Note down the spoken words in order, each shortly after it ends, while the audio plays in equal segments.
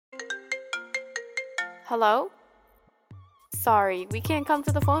Hello? Sorry, we can't come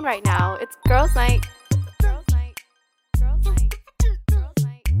to the phone right now. It's girls' night. Girls' night. Girls' night. Girls'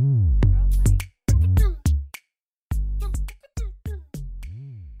 night. Girls' night.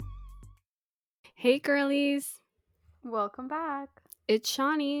 Hey girlies, Welcome back. it's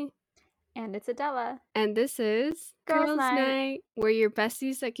Shawnee, And it's Adela. and this is Girls' Night. We're your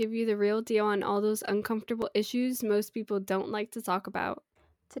besties that give you the real deal on all those uncomfortable issues most people don't like to talk about.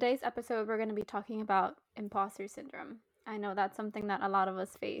 Today's episode, we're going to be talking about imposter syndrome. I know that's something that a lot of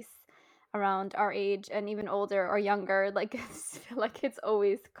us face around our age and even older or younger. Like, it's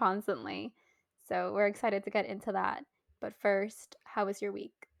always constantly. So we're excited to get into that. But first, how was your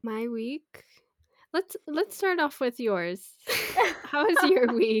week? My week? Let's start off with yours. How was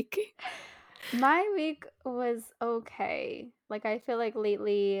your week? My week was okay. Like, I feel like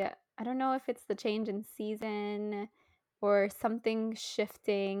lately, I don't know if it's the change in season or something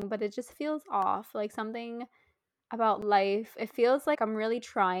shifting, but it just feels off. Like, something about life. It feels like I'm really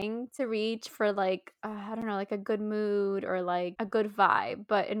trying to reach for like I don't know, like a good mood or like a good vibe,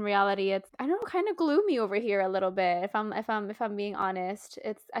 but in reality it's I don't know, kind of gloomy over here a little bit. If I'm being honest,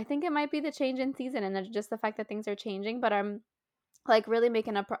 it's I think it might be the change in season and just the fact that things are changing, but I'm like really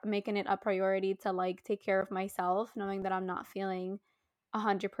making it a priority to like take care of myself, knowing that I'm not feeling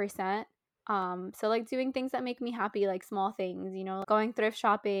 100%. So like doing things that make me happy, like small things, going thrift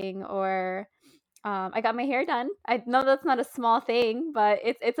shopping or I got my hair done. I know that's not a small thing, but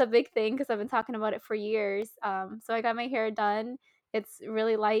it's a big thing because I've been talking about it for years. So I got my hair done. It's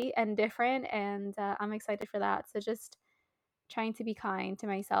really light and different, and I'm excited for that. So just trying to be kind to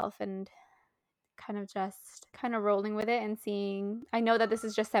myself and kind of rolling with it and seeing. I know that this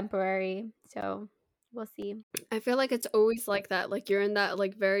is just temporary, so we'll see. I feel like it's always like that. Like you're in that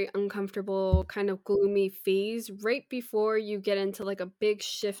like very uncomfortable kind of gloomy phase right before you get into like a big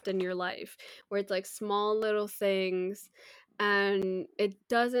shift in your life where it's like small little things and it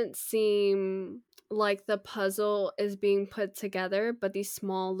doesn't seem like the puzzle is being put together, but these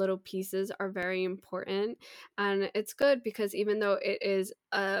small little pieces are very important. And it's good because even though it is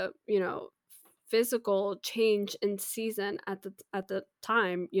physical change in season at the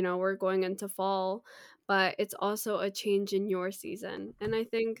time, we're going into fall, but it's also a change in your season. And I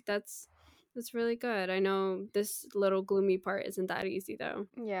think that's really good. I know this little gloomy part isn't that easy though.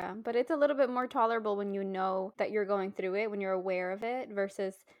 Yeah, but it's a little bit more tolerable when you know that you're going through it, when you're aware of it,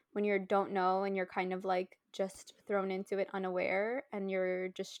 versus when you don't know and you're kind of like just thrown into it unaware and you're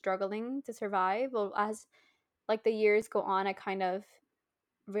just struggling to survive. Well, as like the years go on, I kind of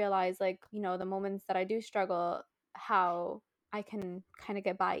realize like, the moments that I do struggle, how I can kind of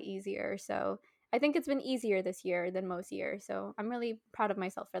get by easier. So I think it's been easier this year than most years. So I'm really proud of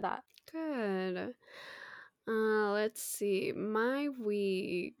myself for that. Good. Let's see. My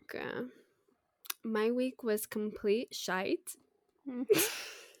week was complete shite.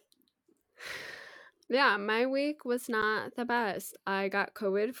 Yeah, my week was not the best. I got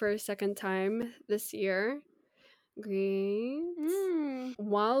COVID for a second time this year. Great.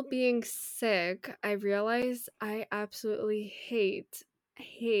 While being sick, I realized I absolutely hate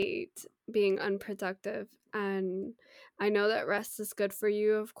being unproductive. And I know that rest is good for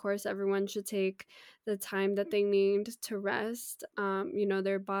you. Of course, everyone should take the time that they need to rest,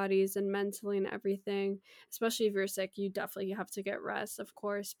 their bodies and mentally and everything. Especially if you're sick, you definitely have to get rest, of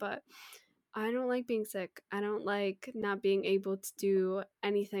course. But I don't like being sick. I don't like not being able to do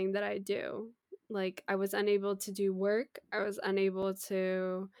anything that I do. Like, I was unable to do work. I was unable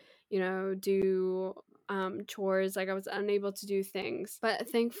to, do chores. Like, I was unable to do things. But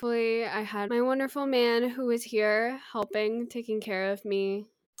thankfully, I had my wonderful man who was here helping, taking care of me.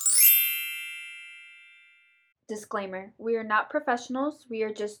 Disclaimer: we are not professionals. We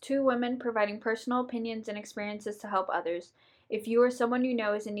are just two women providing personal opinions and experiences to help others. If you or someone you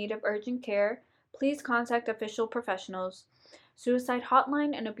know is in need of urgent care, please contact official professionals. Suicide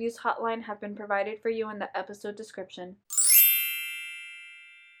hotline and abuse hotline have been provided for you in the episode description.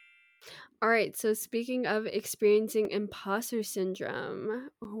 All right, so speaking of experiencing imposter syndrome,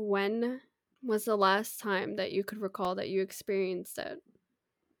 when was the last time that you could recall that you experienced it?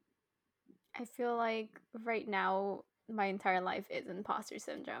 I feel like right now my entire life is imposter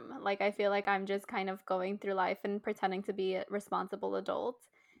syndrome. Like I feel like I'm just kind of going through life and pretending to be a responsible adult,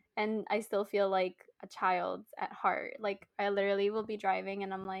 and I still feel like a child at heart. Like I literally will be driving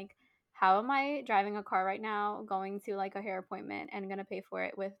and I'm like, how am I driving a car right now, going to like a hair appointment and going to pay for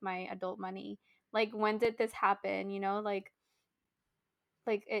it with my adult money? Like when did this happen, Like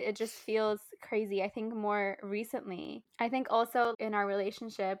Like it just feels crazy. I think more recently. I think also in our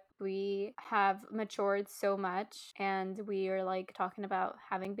relationship, we have matured so much and we are like talking about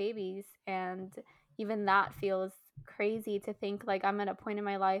having babies. And even that feels crazy to think like I'm at a point in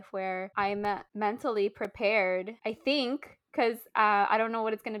my life where I'm mentally prepared, I think, because I don't know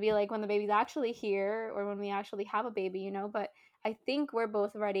what it's going to be like when the baby's actually here or when we actually have a baby, you know, but I think we're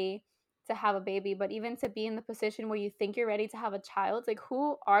both ready to have a baby. But even to be in the position where you think you're ready to have a child, like,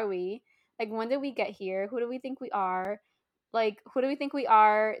 who are we? Like, when did we get here? Who do we think we are? Like, who do we think we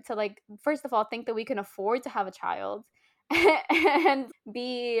are to, like, first of all, think that we can afford to have a child? And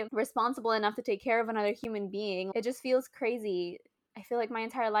be responsible enough to take care of another human being? It just feels crazy. I feel like my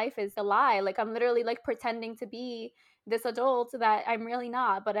entire life is a lie. Like, I'm literally like pretending to be this adult that I'm really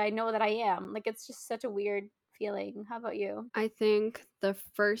not, but I know that I am. Like, it's just such a weird feeling. How about you? I think the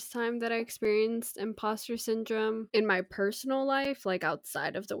first time that I experienced imposter syndrome in my personal life, like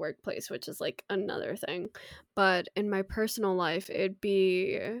outside of the workplace, which is like another thing, but in my personal life, it'd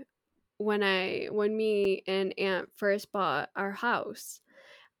be when me and Aunt first bought our house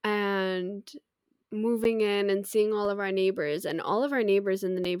and moving in and seeing all of our neighbors, and all of our neighbors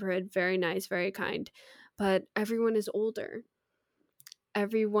in the neighborhood, very nice, very kind, but everyone is older.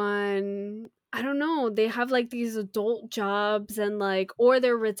 Everyone, I don't know, they have like these adult jobs and like, or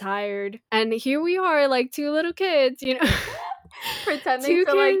they're retired. And here we are, like two little kids, you know, Pretending two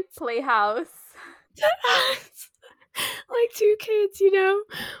to like kids. play house. Like two kids, you know.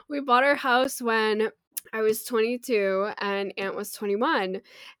 We bought our house when I was 22 and Aunt was 21.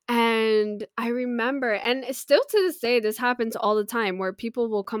 And I remember, and still to this day, this happens all the time where people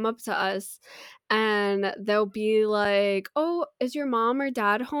will come up to us and they'll be like, "Oh, is your mom or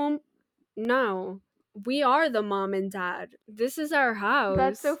dad home?" No, we are the mom and dad. This is our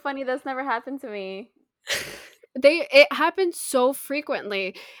That's so house. funny. That's never happened to me. It happens so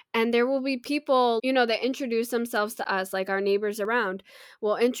frequently, and there will be people, you know, that introduce themselves to us, like our neighbors around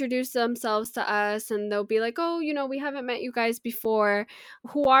will introduce themselves to us, and they'll be like, "Oh, you know, we haven't met you guys before.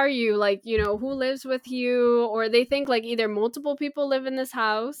 Who are you? Like, you know, who lives with you?" Or they think like either multiple people live in this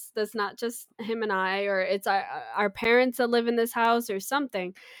house, that's not just him and I, or it's our parents that live in this house or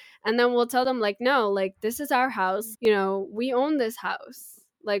something. And then we'll tell them like, "No, like this is our house. You know, we own this house.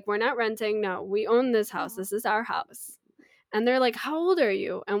 Like, we're not renting. No, we own this house. This is our house." And they're like, "How old are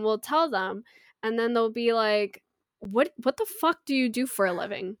you?" And we'll tell them. And then they'll be like, What the fuck do you do for a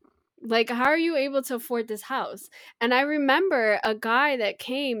living? Like, how are you able to afford this house?" And I remember a guy that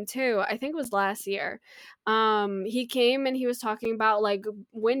came too, I think it was last year. He came and he was talking about like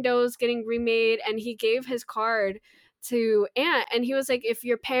windows getting remade, and he gave his card to Aunt, and he was like, "If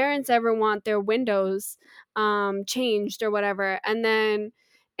your parents ever want their windows changed or whatever." And then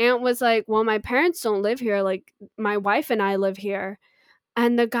Aunt was like, "Well, my parents don't live here. Like, my wife and I live here."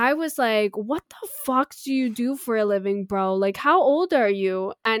 And the guy was like, "What the fuck do you do for a living, bro? Like, how old are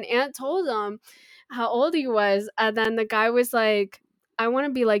you?" And Aunt told him how old he was. And then the guy was like, "I want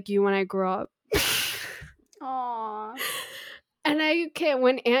to be like you when I grow up." Aww. And I can't,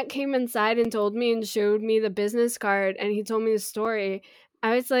 when Aunt came inside and told me and showed me the business card and he told me the story,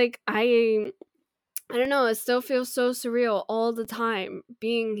 I was like, I don't know, it still feels so surreal all the time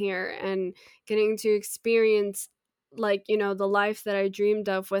being here and getting to experience, like, you know, the life that I dreamed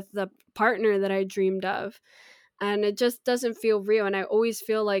of with the partner that I dreamed of. And it just doesn't feel real, and I always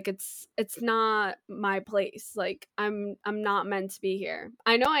feel like it's not my place. Like, I'm not meant to be here.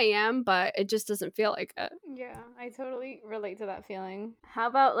 I know I am, but it just doesn't feel like it. Yeah, I totally relate to that feeling. How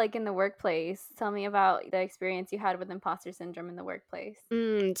about like in the workplace? Tell me about the experience you had with imposter syndrome in the workplace.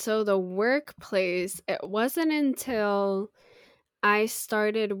 So the workplace, it wasn't until I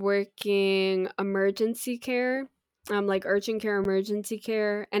started working emergency care, like urgent care, emergency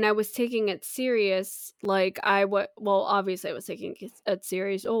care, and I was taking it serious. Like, well, obviously I was taking it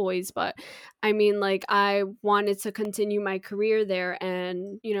serious always, but I mean, like, I wanted to continue my career there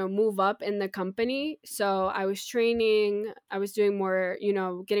and, you know, move up in the company. So I was training, I was doing more, you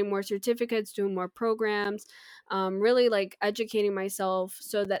know, getting more certificates, doing more programs, really like educating myself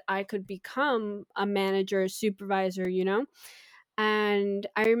so that I could become a manager, supervisor, you know? And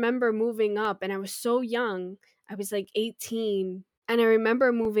I remember moving up, and I was so young. I was like 18. And I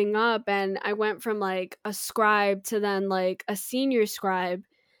remember moving up, and I went from like a scribe to then like a senior scribe.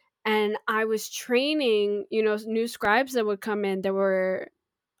 And I was training, you know, new scribes that would come in that were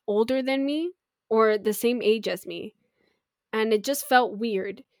older than me or the same age as me. And it just felt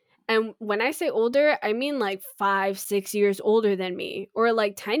weird. And when I say older, I mean like 5, 6 years older than me, or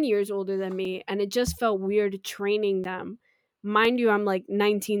like 10 years older than me. And it just felt weird training them. Mind you, I'm like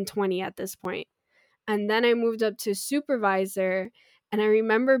 19, 20 at this point. And then I moved up to supervisor, And I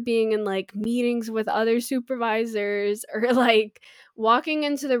remember being in like meetings with other supervisors or like walking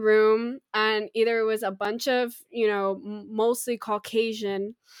into the room, and either it was a bunch of, mostly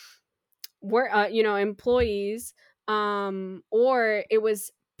Caucasian employees, or it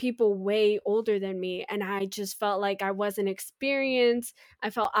was people way older than me, and I just felt like I wasn't experienced. I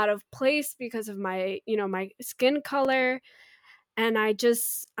felt out of place because of my skin color. And I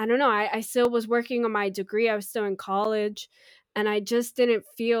don't know, I still was working on my degree. I was still in college, and I just didn't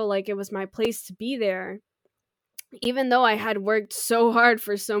feel like it was my place to be there, even though I had worked so hard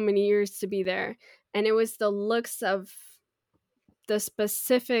for so many years to be there. And it was the looks of the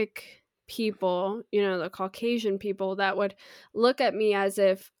specific people, the Caucasian people, that would look at me as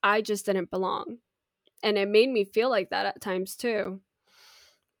if I just didn't belong. And it made me feel like that at times too.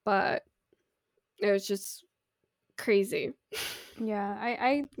 But it was just crazy. Yeah,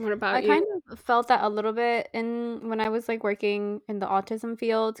 What I about kind you? of felt that a little bit in when I was like working in the autism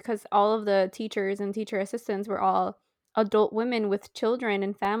field, because all of the teachers and teacher assistants were all adult women with children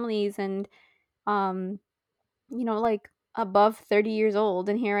and families, and um like above 30 years old,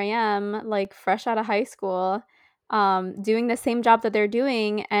 and here I am like fresh out of high school, doing the same job that they're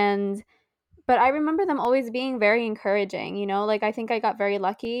doing. And but I remember them always being very encouraging, like I think I got very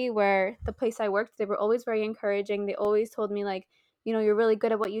lucky where the place I worked, they were always very encouraging. They always told me like, you're really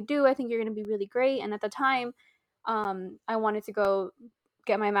good at what you do. I think you're going to be really great. And at the time, I wanted to go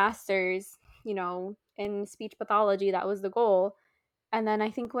get my master's, in speech pathology. That was the goal. And then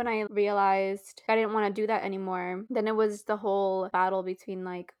I think when I realized I didn't want to do that anymore, then it was the whole battle between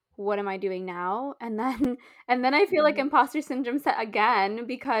like, what am I doing now? And then and then I feel like imposter syndrome set again,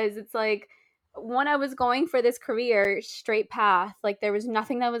 because it's like when I was going for this career straight path, like there was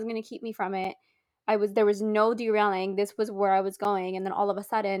nothing that was going to keep me from it. There was no derailing. This was where I was going, and then all of a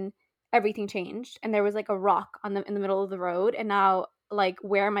sudden everything changed, and there was like a rock in the middle of the road, and now like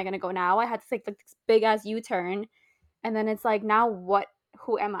where am I going to go now? I had to take like this big ass U-turn. And then it's like, now what?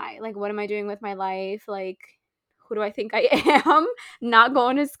 Who am I? Like, what am I doing with my life? Like, who do I think I am? Not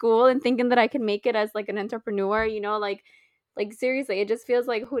going to school and thinking that I can make it as like an entrepreneur, like seriously, it just feels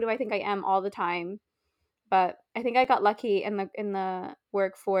like, who do I think I am all the time? But I think I got lucky in the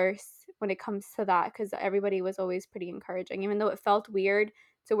workforce when it comes to that, because everybody was always pretty encouraging. Even though it felt weird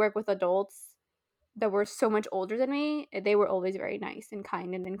to work with adults that were so much older than me, they were always very nice and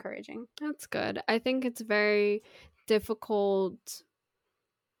kind and encouraging. That's good. I think it's very difficult,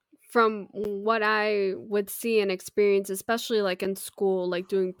 from what I would see and experience, especially like in school, like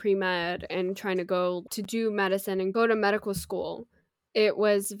doing pre-med and trying to go to do medicine and go to medical school. It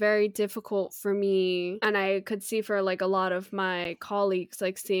was very difficult for me, and I could see for like a lot of my colleagues,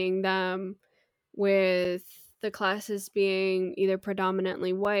 like seeing them with the classes being either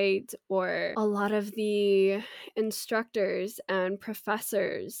predominantly white, or a lot of the instructors and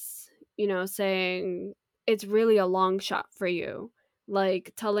professors, saying it's really a long shot for you,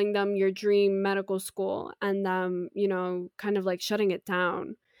 like telling them your dream medical school, and them, kind of like shutting it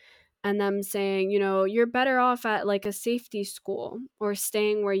down, and them saying, you're better off at like a safety school or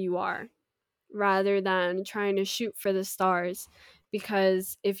staying where you are, rather than trying to shoot for the stars.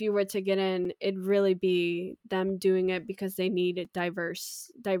 Because if you were to get in, it'd really be them doing it because they need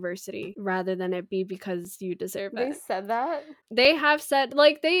diversity, rather than it be because you deserve They it. said that? They have said,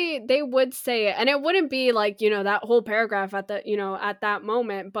 like, they would say it, and it wouldn't be like, that whole paragraph at the, at that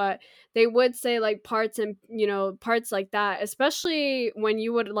moment, but they would say like parts, and parts like that, especially when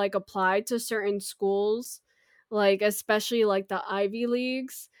you would like apply to certain schools, like especially like the Ivy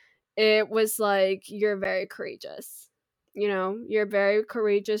Leagues. It was like, you're very courageous, you're very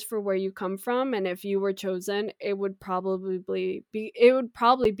courageous for where you come from, and if you were chosen, it would probably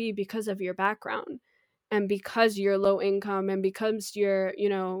be because of your background, and because you're low income, and because you're,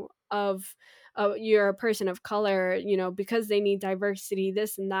 you're a person of color, because they need diversity,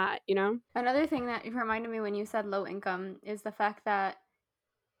 this and that. Another thing that reminded me when you said low income is the fact that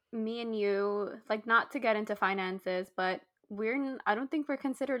me and you, like, not to get into finances, but I don't think we're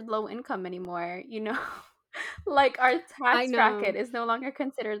considered low income anymore, like our I tax bracket know. is no longer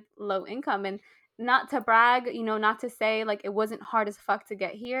considered low income. And not to brag, not to say like it wasn't hard as fuck to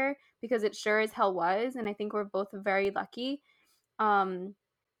get here, because it sure as hell was. And I think we're both very lucky, um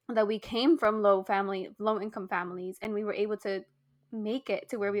that we came from low income families, and we were able to make it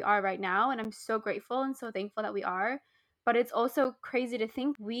to where we are right now. And I'm so grateful and so thankful that we are. But it's also crazy to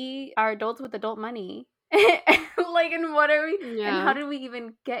think we are adults with adult money. Like, and what are we, and how Yeah, did we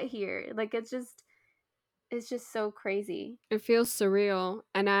even get here? Like, it's just so crazy. it feels surreal,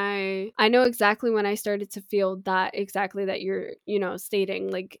 and I know exactly when I started to feel that, exactly that you're,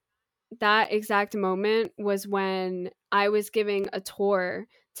 stating, like that exact moment was when I was giving a tour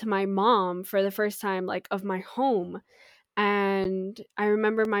to my mom for the first time, like, of my home. And I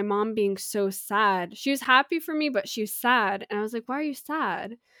remember my mom being so sad. She was happy for me, but she was sad. And I was like, why are you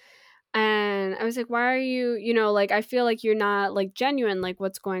sad? And I was like, why are you, like, I feel like you're not, like, genuine, like,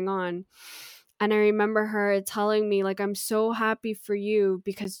 what's going on? And I remember her telling me, like, I'm so happy for you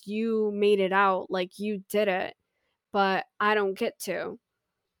because you made it out, like, you did it, but I don't get to.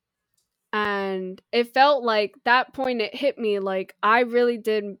 And it felt like that point it hit me, like, I really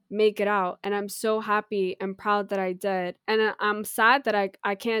did make it out, and I'm so happy and proud that I did. And I'm sad that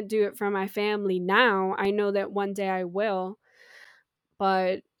I can't do it for my family now. I know that one day I will,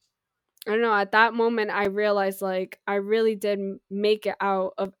 but I don't know, at that moment I realized, like, I really did make it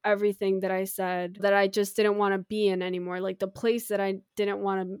out of everything that I said that I just didn't want to be in anymore, like the place that I didn't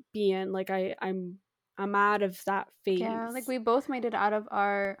want to be in. Like, I'm out of that phase. Yeah, like we both made it out of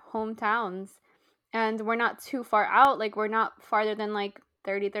our hometowns, and we're not too far out. Like, we're not farther than like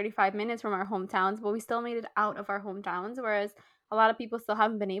 30-35 minutes from our hometowns, but we still made it out of our hometowns, whereas a lot of people still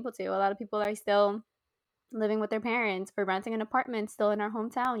haven't been able to. A lot of people are still living with their parents or renting an apartment still in our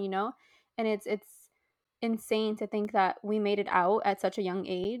hometown, and it's insane to think that we made it out at such a young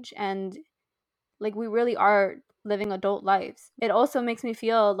age, and like we really are living adult lives. It also makes me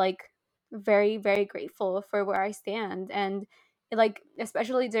feel like very, very grateful for where I stand. And like,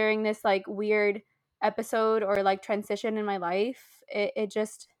 especially during this like weird episode or like transition in my life, it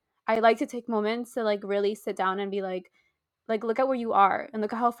just, I like to take moments to like really sit down and be like, look at where you are and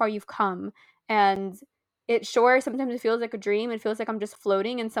look at how far you've come. And it sure sometimes it feels like a dream. It feels like I'm just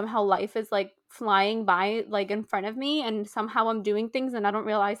floating and somehow life is like flying by like in front of me, and somehow I'm doing things and I don't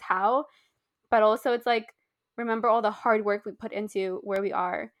realize how. But also it's like, remember all the hard work we put into where we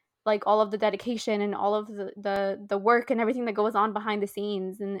are, like all of the dedication and all of the work and everything that goes on behind the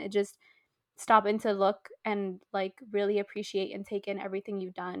scenes. And it just, stop and to look and like really appreciate and take in everything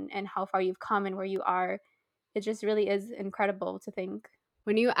you've done and how far you've come and where you are. It just really is incredible to think.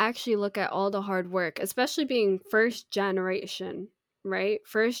 When you actually look at all the hard work, especially being first generation, right?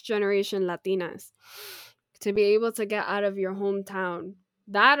 First generation Latinas, to be able to get out of your hometown,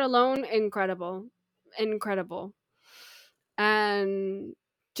 that alone, incredible. Incredible. And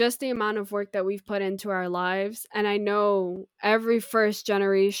just the amount of work that we've put into our lives. And I know every first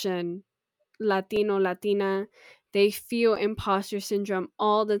generation Latino, Latina, they feel imposter syndrome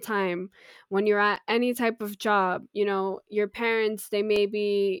all the time. When you're at any type of job, your parents, they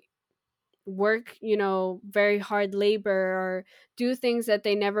maybe work, very hard labor, or do things that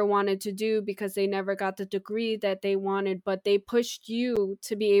they never wanted to do because they never got the degree that they wanted, but they pushed you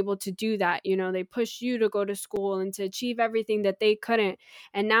to be able to do that. They pushed you to go to school and to achieve everything that they couldn't.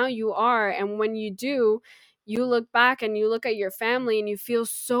 And now you are. And when you do, you look back and you look at your family and you feel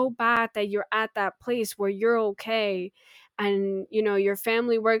so bad that you're at that place where you're okay. And, your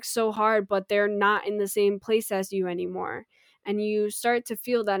family works so hard, but they're not in the same place as you anymore, and you start to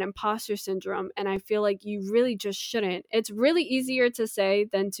feel that imposter syndrome. And I feel like you really just shouldn't. It's really easier to say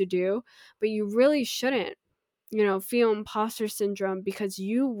than to do, but you really shouldn't, feel imposter syndrome because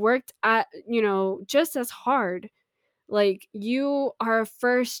you worked at, just as hard. Like, you are a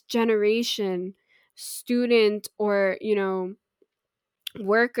first generation student or,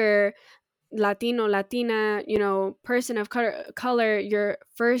 worker, Latino, Latina, person of color, your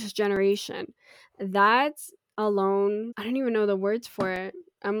first generation. That's alone, I don't even know the words for it.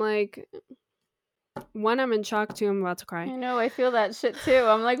 I'm like, one, I'm in shock. Two, I'm about to cry. I know, I feel that shit too.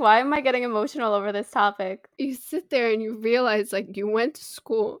 I'm like, why am I getting emotional over this topic? You sit there and you realize, like, you went to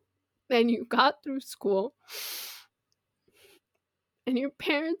school and you got through school and your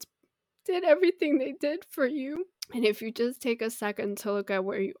parents did everything they did for you. And if you just take a second to look at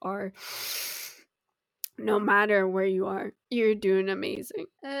where you are, no matter where you are, you're doing amazing.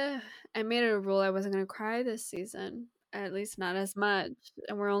 I made it a rule I wasn't going to cry this season, at least not as much.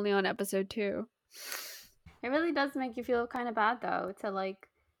 And we're only on episode 2. It really does make you feel kind of bad though, to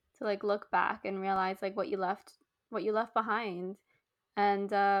look back and realize like what you left behind. And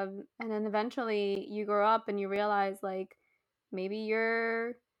then eventually you grow up and you realize like maybe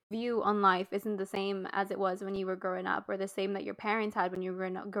your view on life isn't the same as it was when you were growing up, or the same that your parents had when you were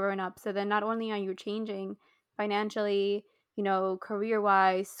growing up. So then not only are you changing financially, career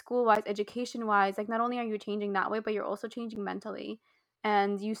wise, school wise, education wise, like not only are you changing that way, but you're also changing mentally.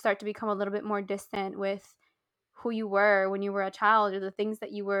 And you start to become a little bit more distant with who you were when you were a child, or the things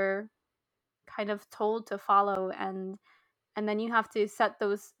that you were kind of told to follow. And then you have to set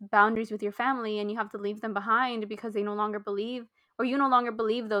those boundaries with your family, and you have to leave them behind because they no longer believe or you no longer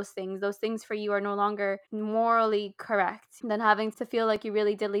believe those things for you are no longer morally correct, then having to feel like you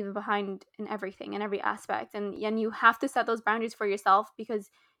really did leave it behind in everything, in every aspect. And you have to set those boundaries for yourself, because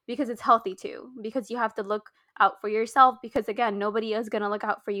it's healthy too, because you have to look out for yourself, because again, nobody is going to look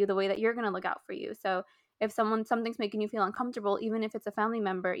out for you the way that you're going to look out for you. So if something's making you feel uncomfortable, even if it's a family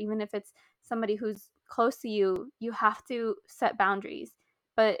member, even if it's somebody who's close to you, you have to set boundaries.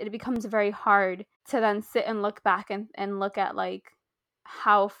 But it becomes very hard to then sit and look back and look at like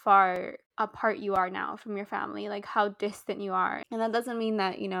how far apart you are now from your family, like how distant you are. And that doesn't mean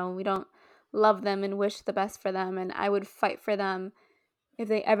that, we don't love them and wish the best for them, and I would fight for them if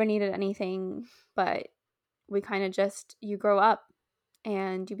they ever needed anything. But we kind of just, you grow up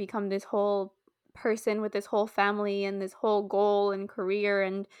and you become this whole person with this whole family and this whole goal and career,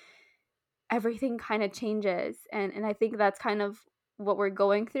 and everything kind of changes. And I think that's kind of what we're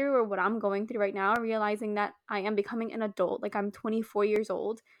going through, or what I'm going through right now, realizing that I am becoming an adult. Like, I'm 24 years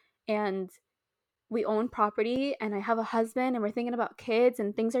old, and we own property, and I have a husband, and we're thinking about kids,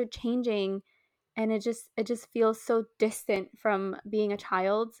 and things are changing, and it just feels so distant from being a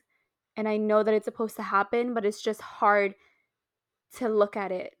child. And I know that it's supposed to happen, but it's just hard to look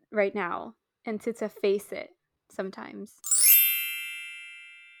at it right now and to face it sometimes.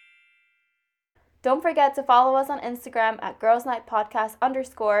 Don't forget to follow us on Instagram at Girls Night Podcast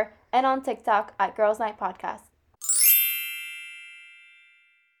 _ and on TikTok at Girls Night Podcast.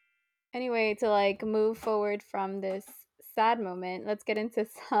 Anyway, to like move forward from this sad moment, let's get into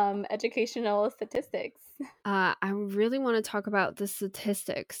some educational statistics. I really want to talk about the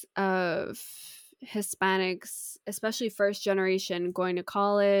statistics of Hispanics, especially first generation, going to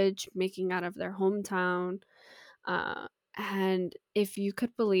college, making out of their hometown. And if you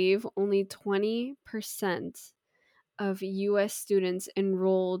could believe, only 20% of US students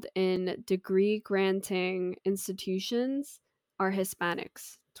enrolled in degree granting institutions are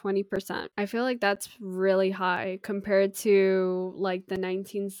Hispanics. 20%. I feel like that's really high compared to like the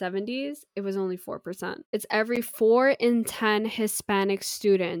 1970s. It was only 4%. It's every 4 in 10 Hispanic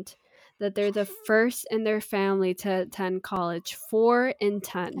student that they're the first in their family to attend college. 4 in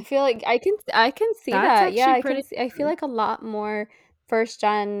 10. I feel like I can see That's that. Yeah, actually I can pretty see, I feel like a lot more first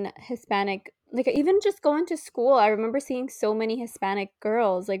gen Hispanic, like even just going to school, I remember seeing so many Hispanic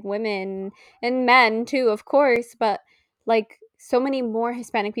girls, like women and men too, of course, but like so many more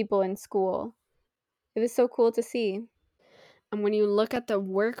Hispanic people in school. It was so cool to see. And when you look at the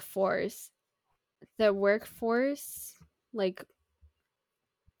workforce, like,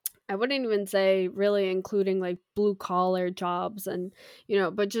 I wouldn't even say really including like blue collar jobs and,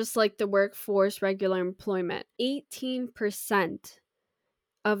 but just like the workforce, regular employment, 18%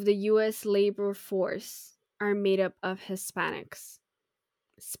 of the US labor force are made up of Hispanics,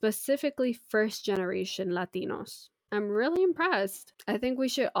 specifically first generation Latinos. I'm really impressed. I think we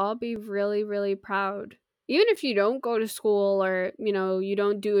should all be really, really proud. Even if you don't go to school, or, you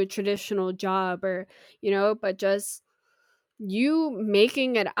don't do a traditional job, or, but just you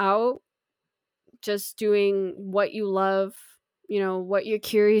making it out, just doing what you love, what you're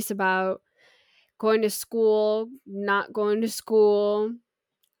curious about, going to school, not going to school,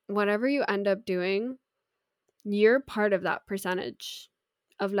 whatever you end up doing, you're part of that percentage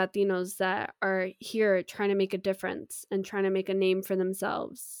of Latinos that are here trying to make a difference and trying to make a name for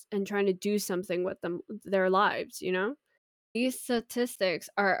themselves and trying to do something with their lives, These statistics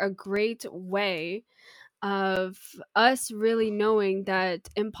are a great way of us really knowing that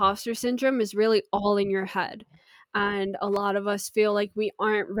imposter syndrome is really all in your head. And a lot of us feel like we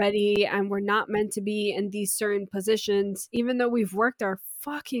aren't ready and we're not meant to be in these certain positions, even though we've worked our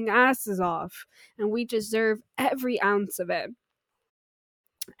fucking asses off and we deserve every ounce of it.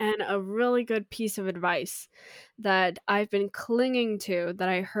 And a really good piece of advice that I've been clinging to, that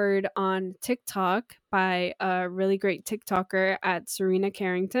I heard on TikTok by a really great TikToker at Serena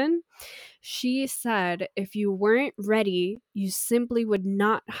Carrington. She said, if you weren't ready, you simply would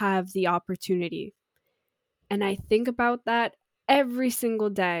not have the opportunity. And I think about that every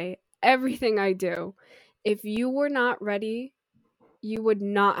single day, everything I do. If you were not ready, you would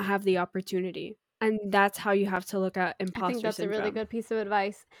not have the opportunity. And that's how you have to look at imposter I think that's syndrome. a really good piece of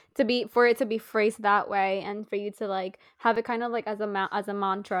advice, for it to be phrased that way, and for you to like have it kind of like as a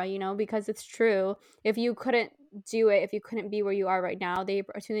mantra, because it's true. If you couldn't do it, if you couldn't be where you are right now, the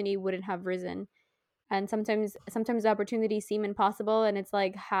opportunity wouldn't have risen. And sometimes the opportunities seem impossible, and it's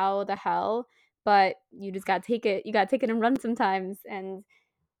like, how the hell? But you just got to take it. You got to take it and run sometimes, and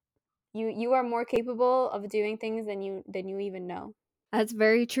you are more capable of doing things than you even know. That's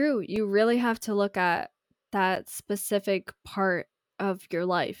very true. You really have to look at that specific part of your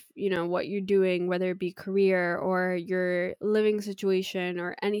life, what you're doing, whether it be career or your living situation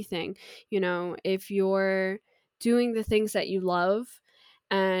or anything. If you're doing the things that you love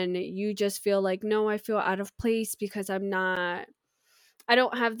and you just feel like, no, I feel out of place because I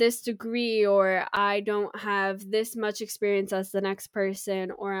don't have this degree, or I don't have this much experience as the next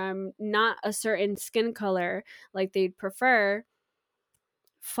person, or I'm not a certain skin color like they'd prefer.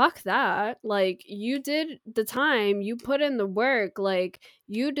 Fuck that. Like, you did the time, you put in the work, like,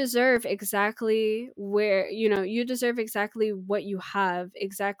 you deserve exactly you deserve exactly what you have,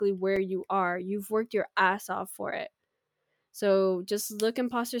 exactly where you are. You've worked your ass off for it. So just look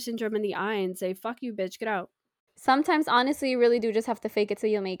imposter syndrome in the eye and say, fuck you, bitch, get out. Sometimes, honestly, you really do just have to fake it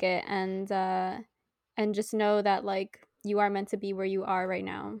till you make it, and just know that, like, you are meant to be where you are right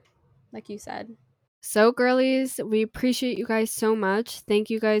now, like you said. So, girlies, we appreciate you guys so much.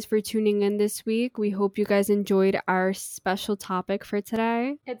 Thank you guys for tuning in this week. We hope you guys enjoyed our special topic for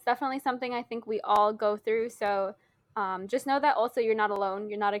today. It's definitely something I think we all go through. So just know that also you're not alone.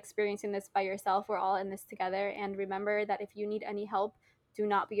 You're not experiencing this by yourself. We're all in this together. And remember that if you need any help, do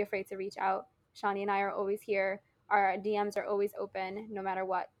not be afraid to reach out. Shani and I are always here. Our DMs are always open, no matter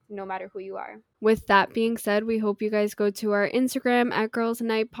what, no matter who you are. With that being said, we hope you guys go to our Instagram at Girls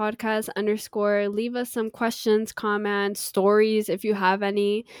Night Podcast _ leave us some questions, comments, stories if you have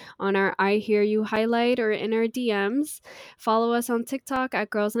any on our I Hear You highlight or in our DMs. Follow us on TikTok at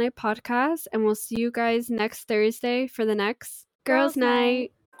Girls Night Podcast, and we'll see you guys next Thursday for the next Girls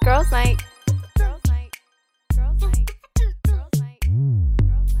Night. Girls Night.